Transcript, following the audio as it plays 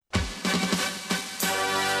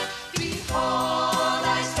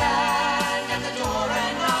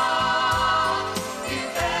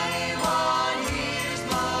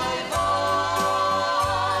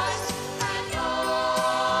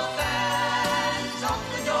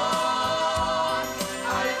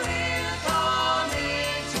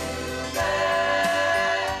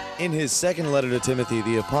In his second letter to Timothy,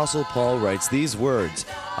 the Apostle Paul writes these words,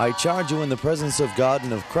 I charge you in the presence of God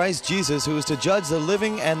and of Christ Jesus, who is to judge the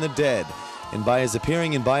living and the dead, and by his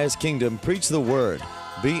appearing and by his kingdom, preach the word.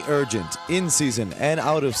 Be urgent, in season and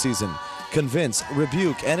out of season. Convince,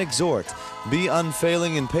 rebuke, and exhort. Be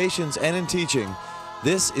unfailing in patience and in teaching.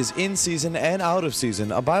 This is In Season and Out of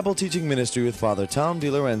Season, a Bible teaching ministry with Father Tom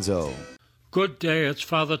DiLorenzo. Good day, it's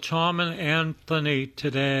Father Tom and Anthony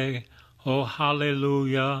today. Oh,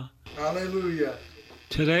 hallelujah. Hallelujah.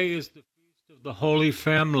 Today is the Feast of the Holy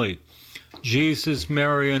Family, Jesus,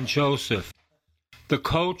 Mary, and Joseph. The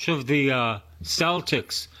coach of the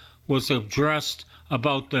Celtics was addressed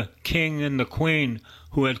about the king and the queen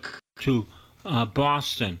who had come to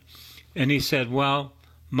Boston. And he said, well,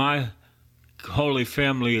 my Holy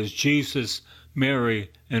Family is Jesus,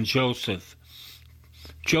 Mary, and Joseph.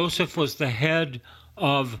 Joseph was the head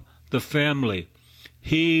of the family.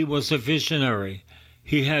 He was a visionary.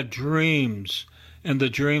 He had dreams, and the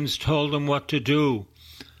dreams told him what to do.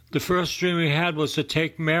 The first dream he had was to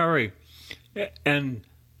take Mary and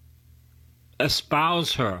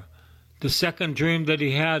espouse her. The second dream that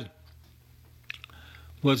he had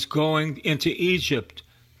was going into Egypt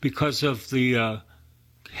because of the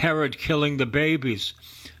Herod killing the babies.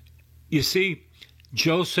 You see,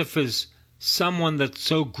 Joseph is someone that's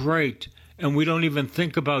so great, and we don't even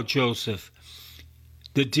think about Joseph.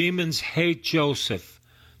 The demons hate Joseph.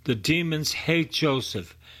 The demons hate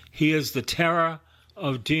Joseph. He is the terror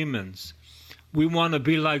of demons. We want to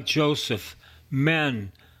be like Joseph.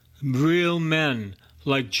 Men, real men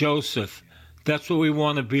like Joseph. That's what we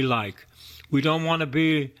want to be like. We don't want to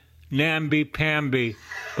be namby-pamby,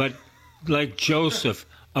 but like Joseph,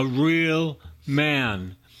 a real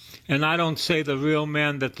man. And I don't say the real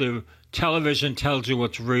man that the television tells you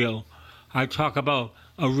what's real. I talk about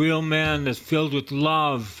a real man that's filled with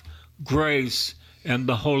love, grace, and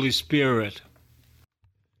the Holy Spirit.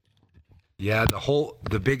 Yeah,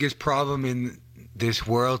 the biggest problem in this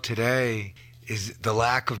world today is the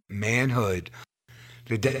lack of manhood.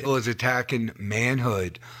 The devil is attacking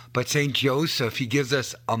manhood. But St. Joseph, he gives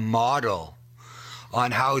us a model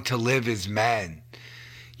on how to live as men.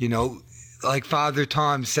 You know, like Father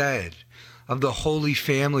Tom said, of the Holy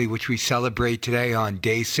Family, which we celebrate today on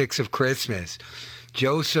day 6 of Christmas,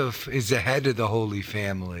 Joseph is the head of the Holy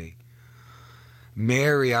Family.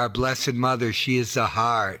 Mary, our Blessed Mother, she is the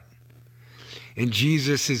heart. And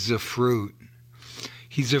Jesus is the fruit.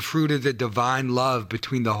 He's the fruit of the divine love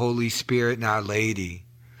between the Holy Spirit and Our Lady.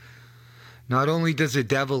 Not only does the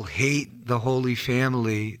devil hate the Holy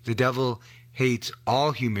Family, the devil hates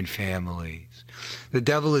all human families. The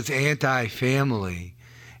devil is anti-family.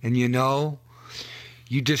 And you know,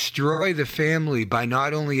 you destroy the family by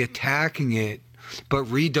not only attacking it, but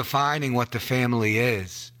redefining what the family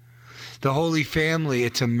is. The Holy Family,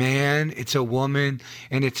 it's a man, it's a woman,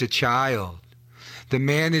 and it's a child. The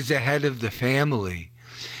man is the head of the family.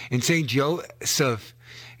 And St. Joseph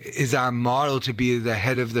is our model to be the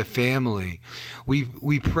head of the family.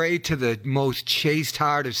 We pray to the most chaste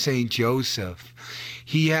heart of St. Joseph.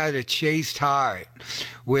 He had a chaste heart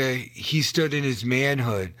where he stood in his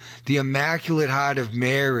manhood. The Immaculate Heart of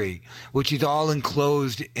Mary, which is all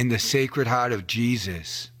enclosed in the Sacred Heart of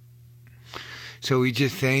Jesus. So we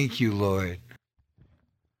just thank you, Lord.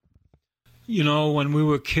 You know, when we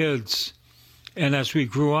were kids and as we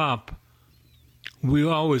grew up, we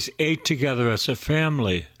always ate together as a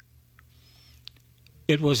family.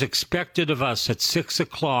 It was expected of us at 6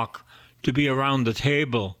 o'clock to be around the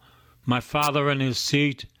table. My father in his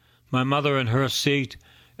seat, my mother in her seat,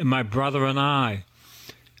 and my brother and I.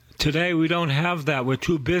 Today we don't have that. We're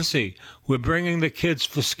too busy. We're bringing the kids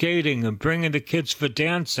for skating and bringing the kids for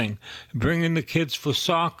dancing, bringing the kids for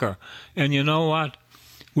soccer. And you know what?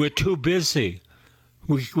 We're too busy.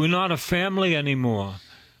 We're not a family anymore.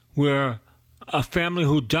 We're a family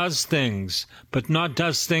who does things, but not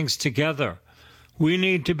does things together. We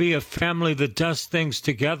need to be a family that does things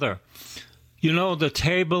together. You know, the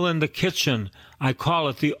table in the kitchen, I call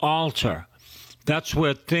it the altar. That's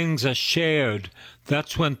where things are shared.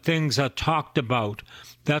 That's when things are talked about.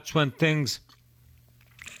 That's when things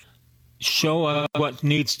show us what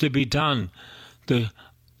needs to be done. The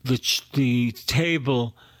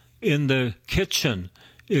table in the kitchen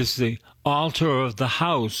is the altar of the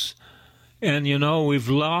house. And, you know, we've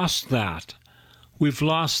lost that. We've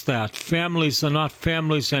lost that. Families are not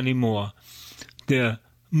families anymore. They're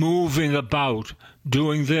moving about,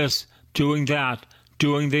 doing this, doing that,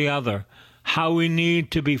 doing the other. How we need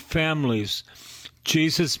to be families.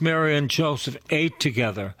 Jesus, Mary, and Joseph ate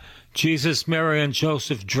together. Jesus, Mary, and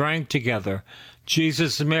Joseph drank together.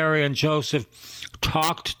 Jesus, Mary, and Joseph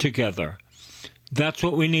talked together. That's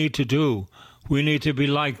what we need to do. We need to be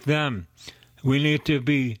like them. We need to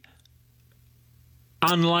be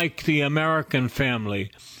unlike the American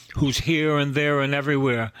family, who's here and there and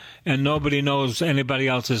everywhere, and nobody knows anybody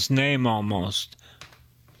else's name almost.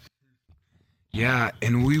 Yeah,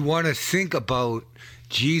 and we want to think about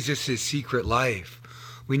Jesus' secret life.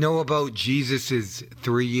 We know about Jesus'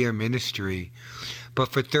 3-year ministry, but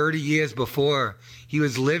for 30 years before, he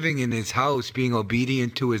was living in his house, being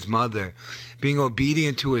obedient to his mother, being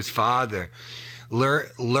obedient to his father,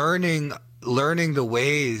 learning the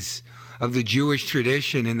ways of the Jewish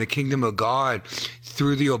tradition in the kingdom of God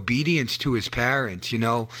through the obedience to his parents.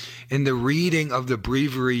 In the reading of the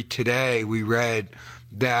breviary today, we read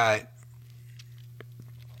that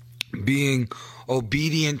being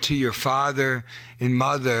obedient to your father and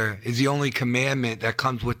mother is the only commandment that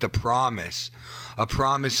comes with the promise, a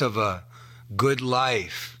promise of a good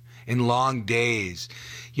life in long days.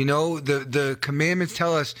 The commandments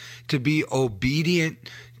tell us to be obedient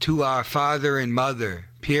to our father and mother,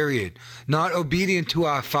 period. Not obedient to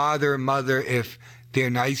our father and mother if they're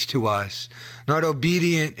nice to us. Not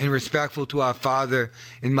obedient and respectful to our father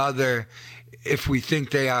and mother if we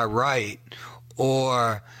think they are right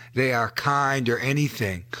or they are kind or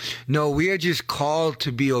anything. No, we are just called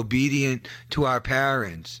to be obedient to our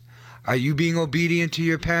parents. Are you being obedient to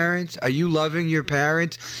your parents? Are you loving your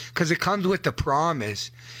parents? Because it comes with the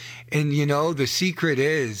promise. And the secret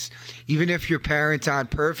is, even if your parents aren't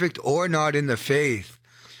perfect or not in the faith,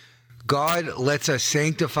 God lets us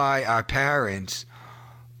sanctify our parents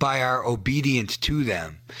by our obedience to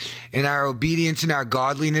them. And our obedience and our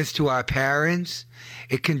godliness to our parents,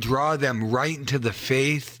 it can draw them right into the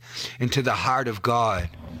faith, into the heart of God.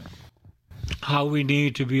 How we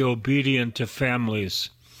need to be obedient to families.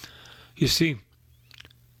 You see,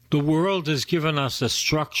 the world has given us a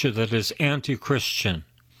structure that is anti-Christian.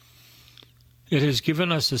 It has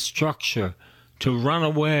given us a structure to run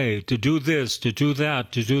away, to do this, to do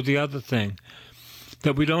that, to do the other thing,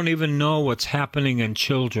 that we don't even know what's happening in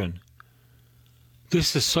children.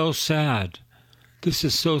 This is so sad. This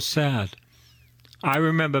is so sad. I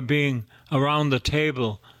remember being around the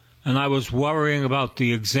table and I was worrying about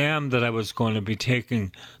the exam that I was going to be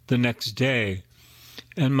taking the next day.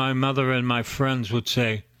 And my mother and my friends would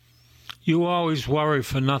say, "You always worry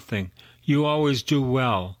for nothing. You always do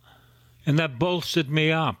well." And that bolstered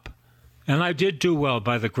me up. And I did do well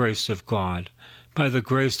by the grace of God, by the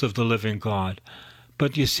grace of the living God.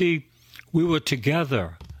 But you see, we were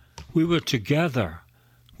together. We were together.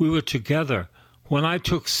 We were together. When I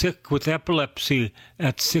took sick with epilepsy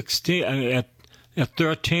at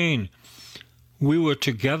 13, we were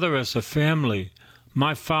together as a family.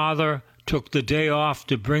 My father took the day off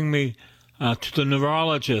to bring me to the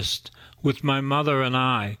neurologist with my mother and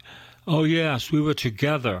I. Oh yes, we were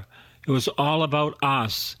together. It was all about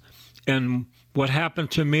us. And what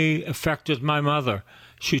happened to me affected my mother.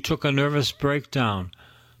 She took a nervous breakdown,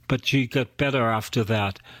 but she got better after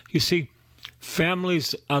that. You see,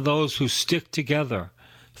 families are those who stick together.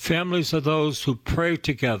 Families are those who pray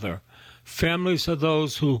together. Families are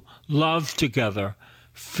those who love together.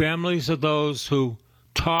 Families are those who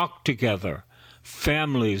talk together.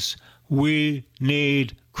 Families. We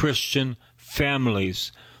need Christian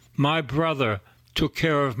families. My brother took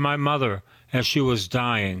care of my mother as she was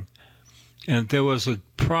dying. And there was a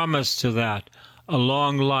promise to that, a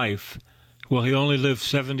long life. Well, he only lived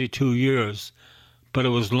 72 years, but it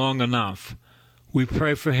was long enough. We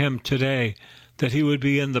pray for him today that he would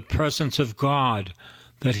be in the presence of God,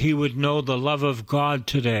 that he would know the love of God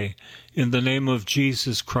today, in the name of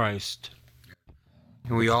Jesus Christ.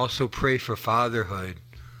 And we also pray for fatherhood,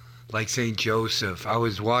 like St. Joseph. I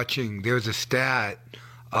was watching, there's a stat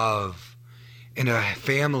of, in a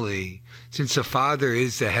family, since the father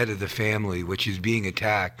is the head of the family, which is being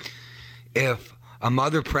attacked, if a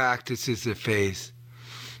mother practices the faith,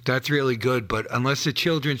 that's really good. But unless the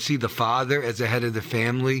children see the father as the head of the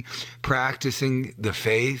family, practicing the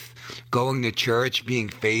faith, going to church, being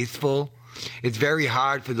faithful, it's very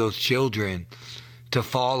hard for those children to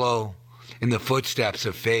follow in the footsteps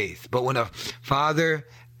of faith. But when a father,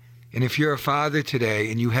 and if you're a father today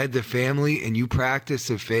and you head the family and you practice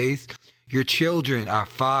the faith, your children are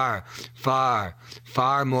far, far,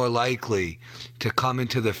 far more likely to come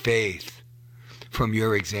into the faith from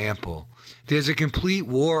your example. There's a complete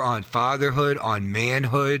war on fatherhood, on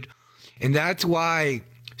manhood, and that's why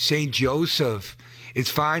St. Joseph is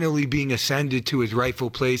finally being ascended to his rightful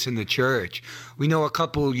place in the church. We know a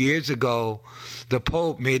couple of years ago, the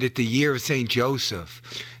Pope made it the year of St. Joseph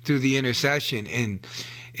through the intercession, and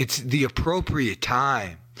it's the appropriate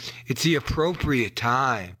time. It's the appropriate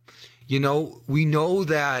time. You know, we know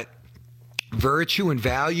that virtue and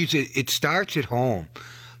values, it starts at home.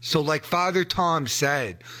 So like Father Tom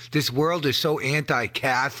said, this world is so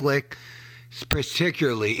anti-Catholic,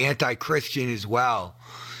 particularly anti-Christian as well.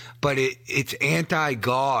 But it's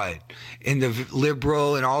anti-God, and the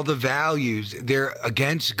liberal and all the values, they're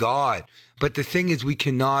against God. But the thing is, we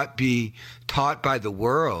cannot be taught by the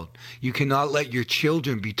world. You cannot let your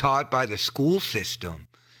children be taught by the school system.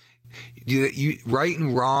 Right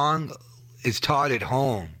and wrong is taught at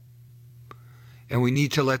home. And we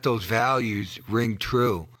need to let those values ring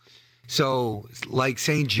true. So, like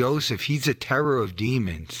Saint Joseph, he's a terror of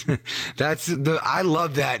demons. I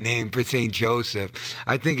love that name for Saint Joseph.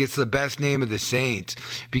 I think it's the best name of the saints.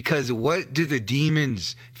 Because what do the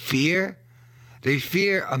demons fear? They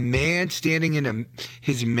fear a man standing in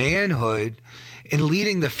his manhood and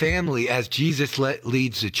leading the family as Jesus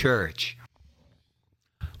leads the church.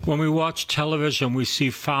 When we watch television, we see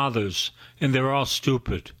fathers, and they're all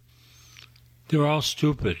stupid. They're all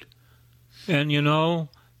stupid. And you know,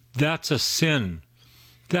 that's a sin.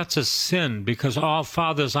 That's a sin, because all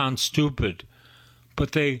fathers aren't stupid.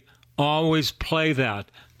 But they always play that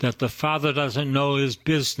the father doesn't know his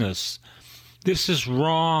business. This is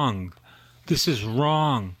wrong. This is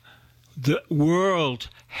wrong. The world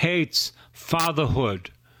hates fatherhood.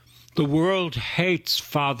 The world hates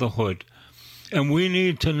fatherhood. And we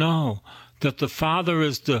need to know that the father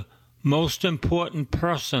is the most important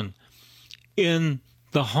person in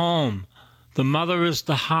the home. The mother is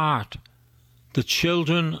the heart. The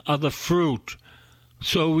children are the fruit.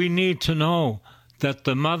 So we need to know that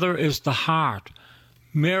the mother is the heart.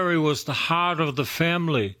 Mary was the heart of the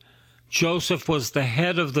family. Joseph was the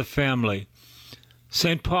head of the family.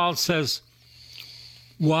 St. Paul says,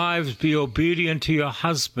 wives, be obedient to your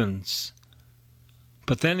husbands.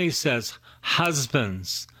 But then he says,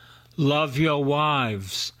 husbands, love your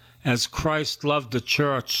wives as Christ loved the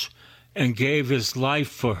church and gave his life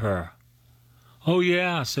for her. Oh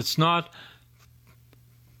yes, it's not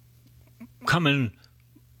coming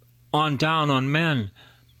on down on men.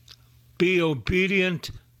 Be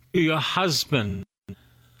obedient to your husband.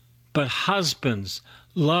 But husbands,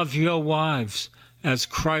 love your wives as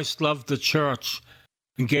Christ loved the church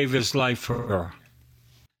and gave his life for her.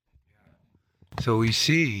 So we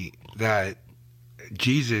see that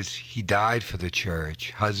Jesus, he died for the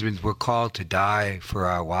church. Husbands were called to die for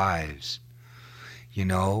our wives, you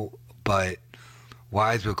know, but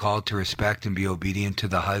wives were called to respect and be obedient to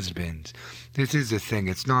the husbands. This is the thing.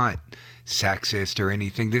 It's not sexist or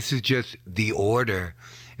anything. This is just the order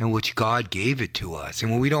in which God gave it to us.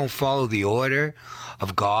 And when we don't follow the order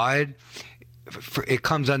of God, it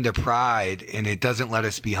comes under pride and it doesn't let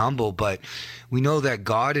us be humble. But we know that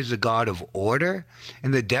God is a God of order,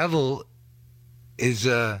 and the devil is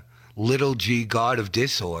a little g God of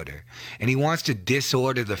disorder, and he wants to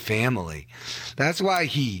disorder the family. That's why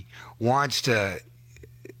he wants to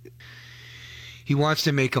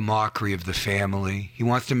make a mockery of the family. He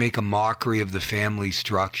wants to make a mockery of the family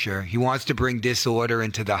structure. He wants to bring disorder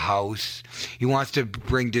into the house. He wants to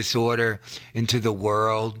bring disorder into the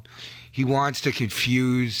world. He wants to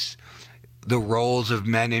confuse the roles of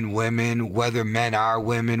men and women, whether men are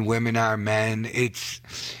women, women are men. It's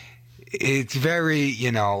very,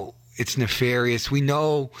 it's nefarious. We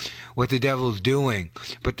know what the devil's doing.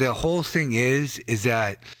 But the whole thing is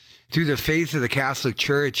that through the faith of the Catholic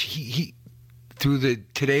Church,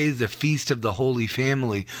 today's the Feast of the Holy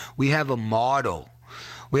Family, we have a model.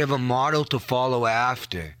 We have a model to follow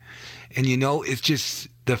after. And it's just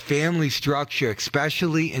the family structure,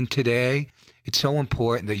 especially in today, it's so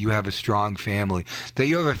important that you have a strong family, that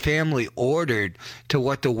you have a family ordered to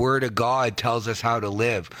what the Word of God tells us how to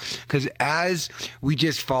live. Because as we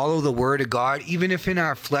just follow the Word of God, even if in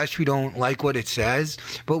our flesh we don't like what it says,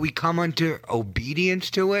 but we come unto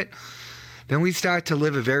obedience to it, then we start to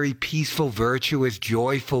live a very peaceful, virtuous,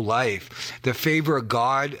 joyful life. The favor of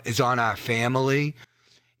God is on our family,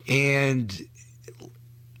 and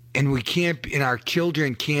our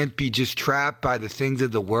children can't be just trapped by the things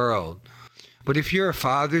of the world. But if you're a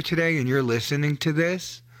father today and you're listening to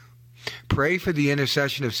this, pray for the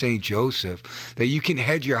intercession of St. Joseph, that you can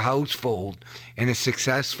head your household in a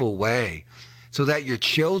successful way so that your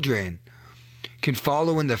children can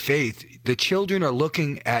follow in the faith. The children are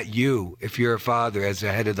looking at you, if you're a father, as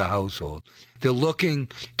the head of the household. They're looking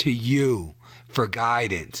to you for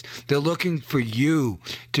guidance. They're looking for you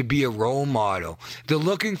to be a role model. They're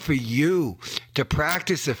looking for you to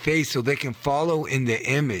practice the faith so they can follow in the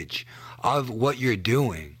image of what you're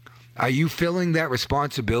doing. Are you feeling that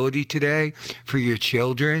responsibility today for your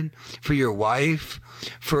children, for your wife,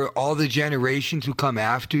 for all the generations who come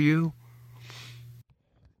after you?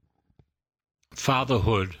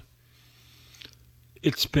 Fatherhood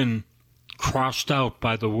it's been crossed out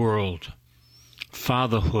by the world.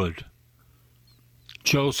 Fatherhood.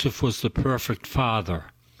 Joseph was the perfect father.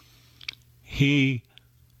 He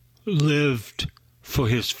lived for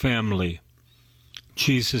his family.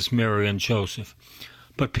 Jesus, Mary, and Joseph.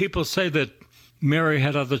 But people say that Mary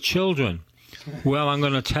had other children. Well, I'm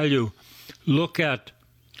going to tell you, look at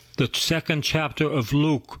the 2nd chapter of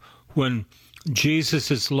Luke when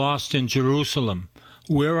Jesus is lost in Jerusalem.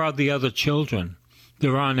 Where are the other children?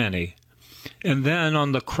 There aren't any. And then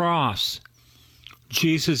on the cross,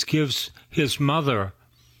 Jesus gives his mother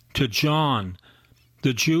to John.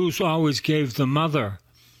 The Jews always gave the mother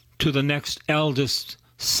to the next eldest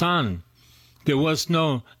son. There was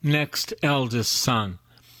no next eldest son.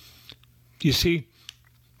 You see,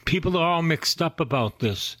 people are all mixed up about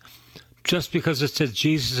this. Just because it says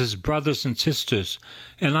Jesus' brothers and sisters,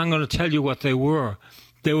 and I'm going to tell you what they were.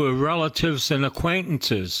 They were relatives and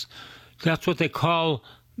acquaintances. That's what they call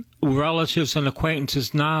relatives and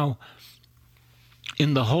acquaintances now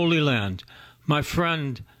in the Holy Land. My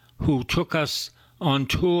friend who took us on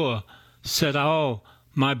tour said, "Oh,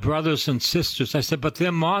 my brothers and sisters." I said, "But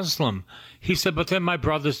they're Muslim." He said, "But they're my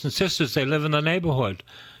brothers and sisters. They live in the neighborhood."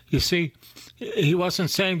 You see, he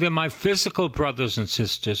wasn't saying they're my physical brothers and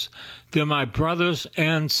sisters. They're my brothers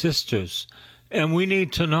and sisters. And we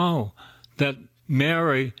need to know that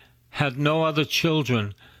Mary had no other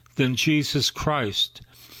children than Jesus Christ.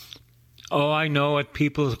 Oh, I know what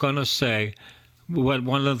people are going to say, what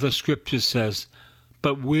one of the scriptures says.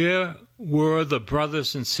 But where were the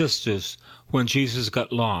brothers and sisters when Jesus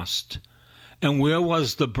got lost? And where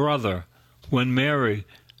was the brother when Mary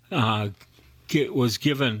was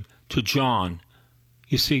given to John?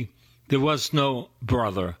 You see, there was no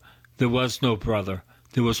brother. There was no brother.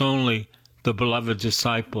 There was only the beloved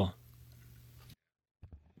disciple.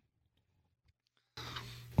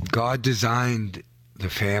 God designed the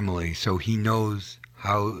family so he knows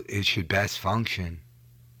how it should best function.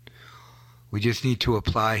 We just need to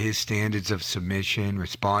apply his standards of submission,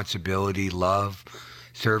 responsibility, love,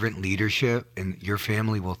 servant leadership, and your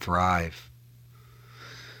family will thrive.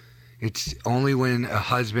 It's only when a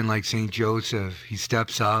husband like St. Joseph, he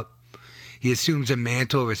steps up, he assumes a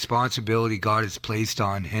mantle of responsibility God has placed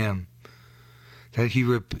on him, that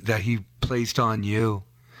he placed on you.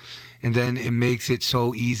 And then it makes it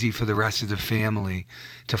so easy for the rest of the family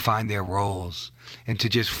to find their roles and to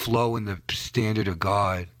just flow in the standard of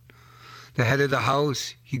God. The head of the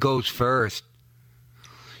house, he goes first.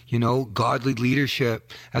 You know, godly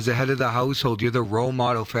leadership. As the head of the household, you're the role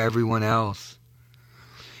model for everyone else.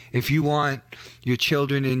 If you want your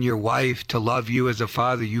children and your wife to love you as a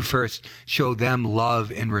father, you first show them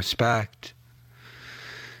love and respect.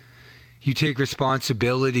 You take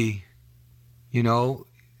responsibility. You know,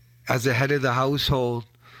 as the head of the household,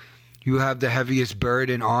 you have the heaviest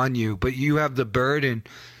burden on you, but you have the burden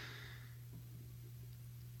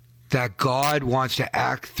that God wants to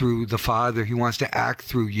act through the father. He wants to act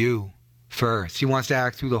through you first. He wants to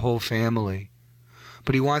act through the whole family.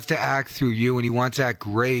 But he wants to act through you, and he wants that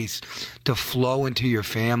grace to flow into your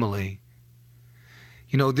family.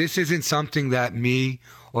 You know, this isn't something that me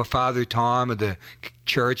or Father Tom or the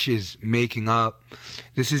church is making up.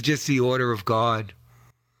 This is just the order of God.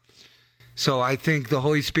 So I think the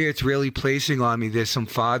Holy Spirit's really placing on me. There's some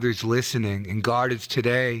fathers listening, and God is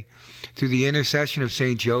today, through the intercession of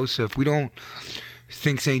St. Joseph. We don't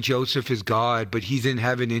think St. Joseph is God, but he's in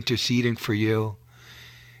heaven interceding for you.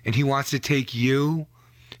 And he wants to take you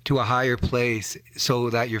to a higher place so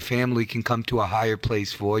that your family can come to a higher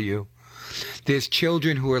place for you. There's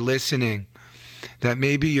children who are listening that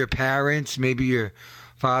maybe your parents, maybe your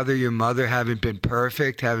father, your mother haven't been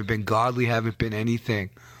perfect, haven't been godly, haven't been anything.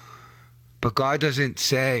 But God doesn't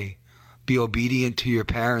say be obedient to your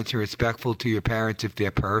parents and respectful to your parents if they're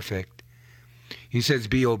perfect. He says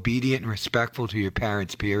be obedient and respectful to your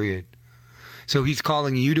parents, period. So he's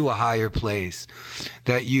calling you to a higher place,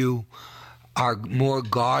 that you are more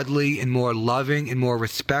godly and more loving and more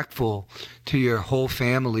respectful to your whole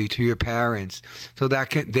family, to your parents, so that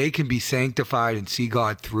they can be sanctified and see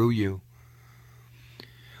God through you.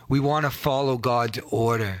 We want to follow God's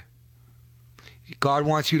order. God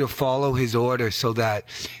wants you to follow his order so that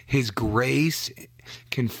his grace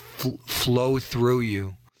can flow through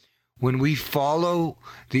you. When we follow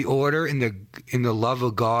the order in the love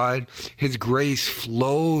of God, his grace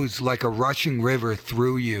flows like a rushing river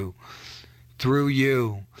through you.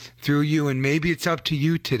 And maybe it's up to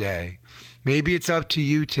you today. Maybe it's up to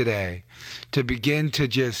you today to begin to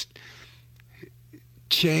just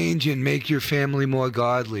change and make your family more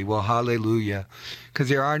godly. Well, hallelujah. Because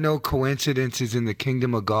there are no coincidences in the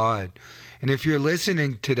kingdom of God. And if you're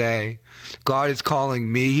listening today, God is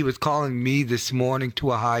calling me. He was calling me this morning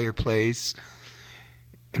to a higher place.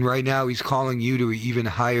 And right now he's calling you to an even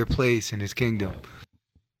higher place in his kingdom.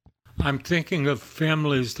 I'm thinking of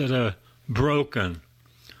families that are broken.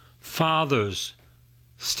 Fathers,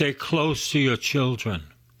 stay close to your children.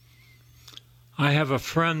 I have a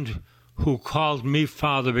friend who called me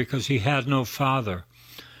father because he had no father.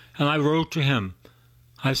 And I wrote to him.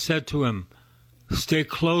 I said to him, stay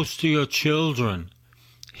close to your children.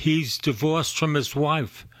 He's divorced from his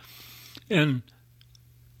wife, and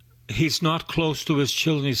he's not close to his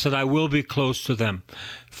children. He said, I will be close to them.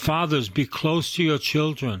 Fathers, be close to your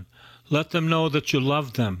children. Let them know that you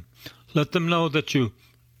love them. Let them know that you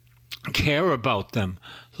care about them.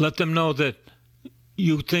 Let them know that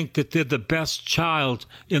you think that they're the best child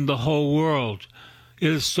in the whole world. It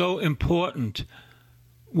is so important.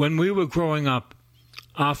 When we were growing up,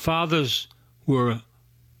 our fathers were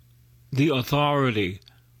the authority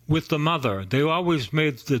with the mother. They always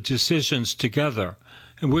made the decisions together,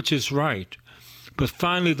 and which is right. But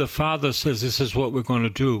finally the father says, this is what we're going to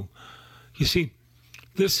do. You see,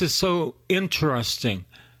 this is so interesting,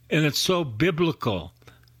 and it's so biblical,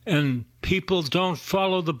 and people don't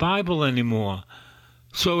follow the Bible anymore.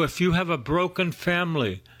 So if you have a broken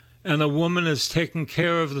family and a woman is taking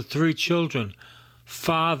care of the 3 children,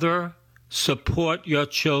 father, support your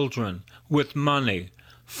children with money.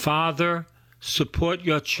 Father, support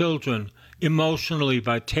your children emotionally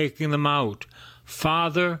by taking them out.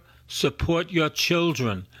 Father, support your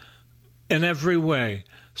children in every way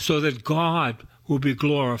so that God will be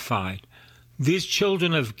glorified. These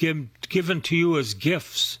children have given to you as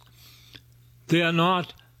gifts. They are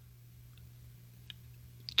not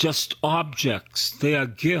just objects. They are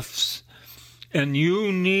gifts. And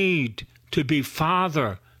you need to be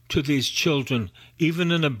father to these children,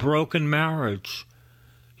 even in a broken marriage.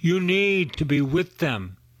 You need to be with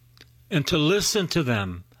them and to listen to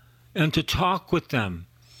them and to talk with them.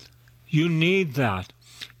 You need that.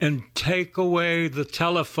 And take away the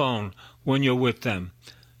telephone when you're with them.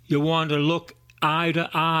 You want to look eye to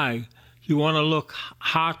eye. You want to look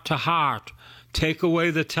heart to heart. Take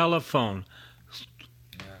away the telephone.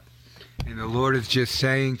 And the Lord is just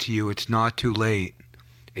saying to you, it's not too late.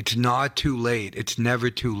 It's not too late. It's never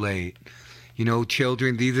too late. You know,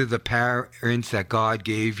 children, these are the parents that God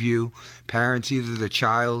gave you. Parents, these are the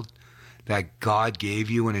child that God gave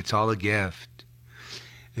you, and it's all a gift.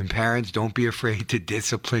 And parents, don't be afraid to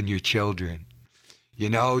discipline your children. You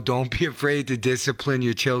know, don't be afraid to discipline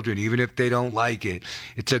your children, even if they don't like it.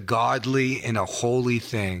 It's a godly and a holy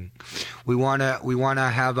thing. We want to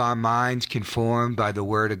have our minds conformed by the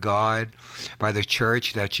Word of God, by the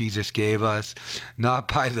church that Jesus gave us, not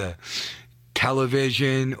by the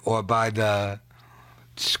television or by the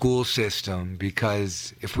school system,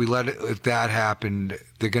 because if that happened,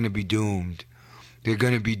 they're going to be doomed. They're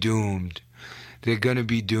going to be doomed. They're going to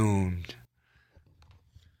be doomed.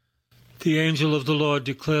 The angel of the Lord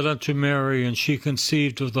declared unto Mary, and she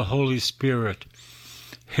conceived of the Holy Spirit.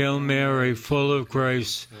 Hail Mary, full of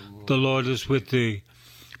grace, the Lord is with thee.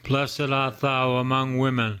 Blessed art thou among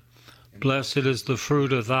women. Blessed is the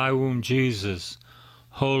fruit of thy womb, Jesus.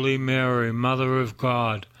 Holy Mary, Mother of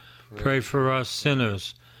God, pray for us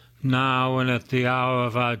sinners, now and at the hour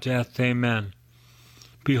of our death. Amen.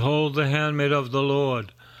 Behold the handmaid of the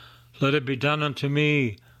Lord. Let it be done unto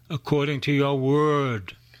me according to your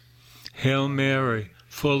word. Hail Mary,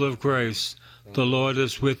 full of grace, the Lord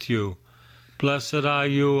is with you. Blessed are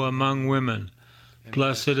you among women.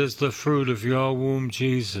 Blessed is the fruit of your womb,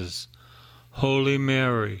 Jesus. Holy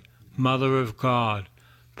Mary, Mother of God,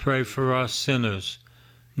 pray for us sinners,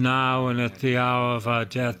 now and at the hour of our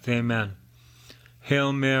death. Amen.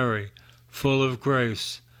 Hail Mary, full of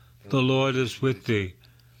grace, the Lord is with thee.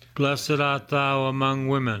 Blessed art thou among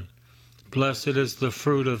women. Blessed is the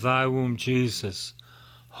fruit of thy womb, Jesus.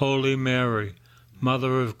 Holy Mary,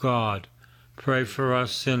 Mother of God, pray for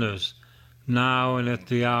us sinners, now and at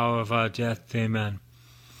the hour of our death. Amen.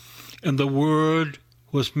 And the Word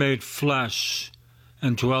was made flesh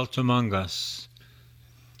and dwelt among us.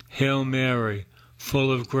 Hail Mary,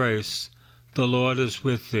 full of grace, the Lord is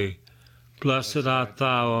with thee. Blessed art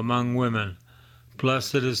thou among women.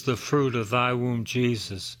 Blessed is the fruit of thy womb,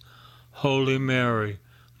 Jesus. Holy Mary,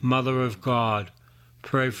 Mother of God,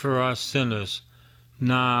 pray for us sinners,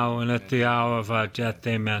 now and at the hour of our death.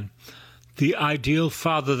 Amen. The ideal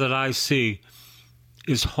father that I see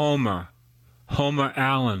is Homer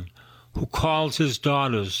Allen, who calls his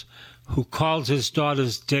daughters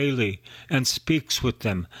daily and speaks with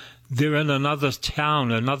them. They're in another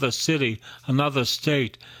town, another city, another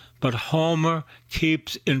state, but Homer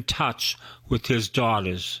keeps in touch with his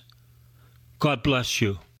daughters. God bless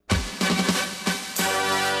you.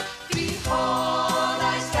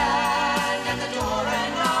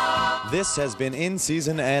 This has been In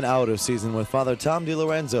Season and Out of Season with Father Tom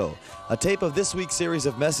DiLorenzo. A tape of this week's series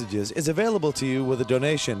of messages is available to you with a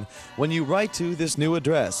donation when you write to this new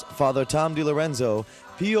address, Father Tom DiLorenzo,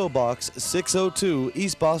 P.O. Box 602,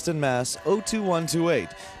 East Boston, Mass. 02128.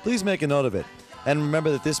 Please make a note of it. And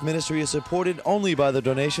remember that this ministry is supported only by the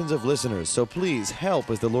donations of listeners, so please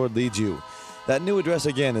help as the Lord leads you. That new address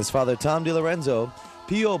again is Father Tom DiLorenzo,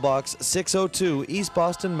 P.O. Box 602, East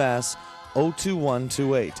Boston, Mass.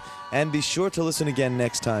 02128. And be sure to listen again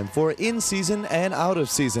next time for In Season and Out of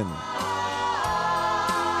Season.